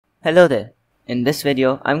Hello there. In this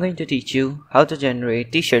video, I'm going to teach you how to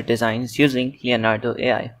generate t-shirt designs using Leonardo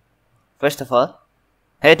AI. First of all,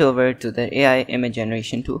 head over to the AI image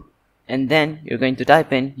generation tool, and then you're going to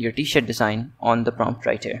type in your t-shirt design on the prompt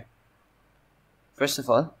right here. First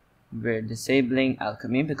of all, we're disabling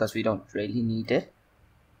alchemy because we don't really need it.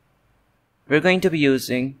 We're going to be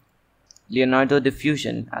using Leonardo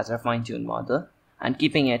Diffusion as our fine-tuned model and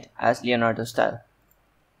keeping it as Leonardo style.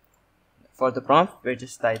 For the prompt, we're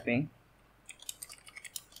just typing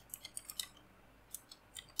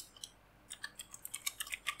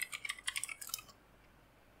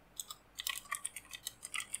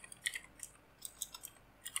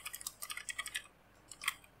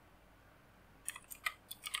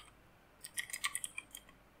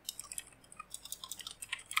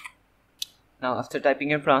Now after typing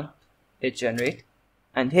your prompt, hit generate,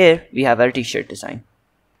 and here we have our t-shirt design.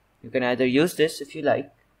 You can either use this if you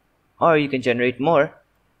like, or you can generate more.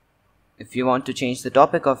 If you want to change the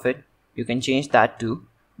topic of it, you can change that too,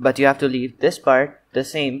 but you have to leave this part the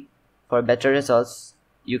same for better results.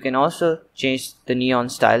 You can also change the neon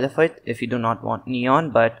style of it if you do not want neon,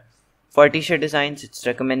 but for t-shirt designs it's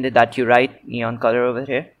recommended that you write neon color over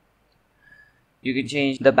here. You can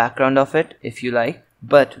change the background of it if you like,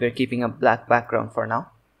 but we're keeping a black background for now.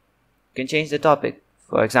 You can change the topic.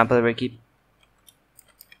 For example, we're keeping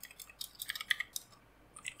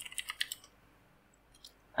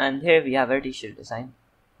and here we have our t-shirt design.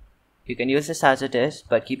 You can use this as it is,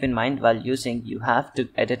 but keep in mind while using you have to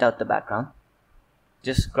edit out the background.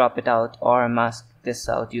 Just crop it out or mask this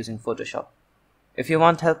out using Photoshop. If you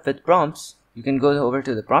want help with prompts, you can go over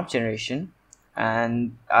to the prompt generation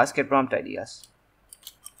and ask your prompt ideas.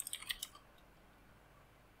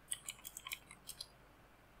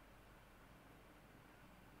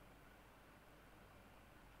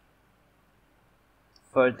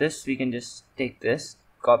 For this, we can just take this,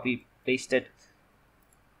 copy, paste it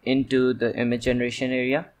into the image generation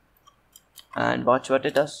area and watch what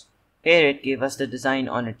it does. Here it gave us the design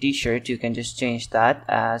on a t-shirt. You can just change that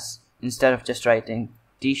as instead of just writing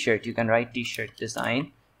t-shirt, you can write t-shirt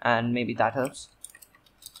design and maybe that helps.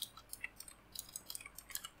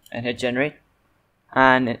 And hit generate.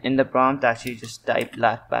 And in the prompt actually just type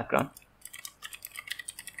black background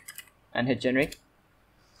and hit generate.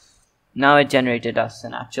 Now it generated us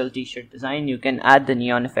an actual t-shirt design. You can add the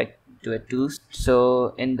neon effect to it too.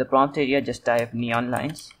 So in the prompt area just type neon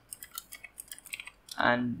lines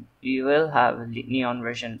and you will have a neon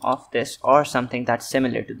version of this or something that's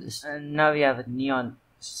similar to this. And now we have a neon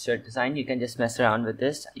shirt design. You can just mess around with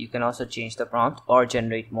this. You can also change the prompt or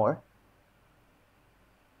generate more.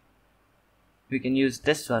 We can use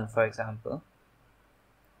this one for example.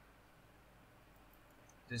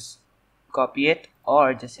 Just copy it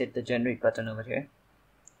or just hit the generate button over here.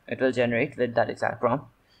 It will generate with that exact prompt.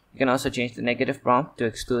 You can also change the negative prompt to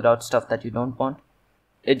exclude out stuff that you don't want.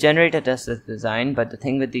 It generated us this design, but the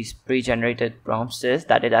thing with these pre-generated prompts is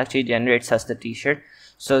that it actually generates us the t-shirt.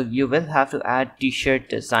 So you will have to add t-shirt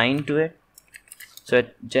design to it. So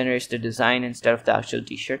it generates the design instead of the actual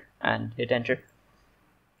t-shirt and hit enter.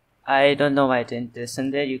 I don't know why it didn't this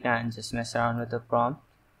in there. You can just mess around with the prompt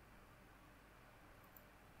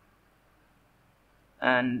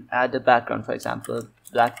and add the background, for example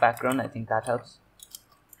black background. I think that helps.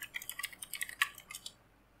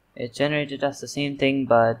 It generated us the same thing,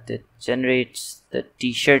 but it generates the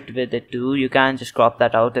t-shirt with it too. You can just crop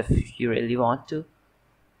that out if you really want to,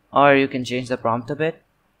 or you can change the prompt a bit.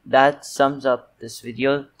 That sums up this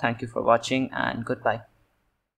video. Thank you for watching and goodbye.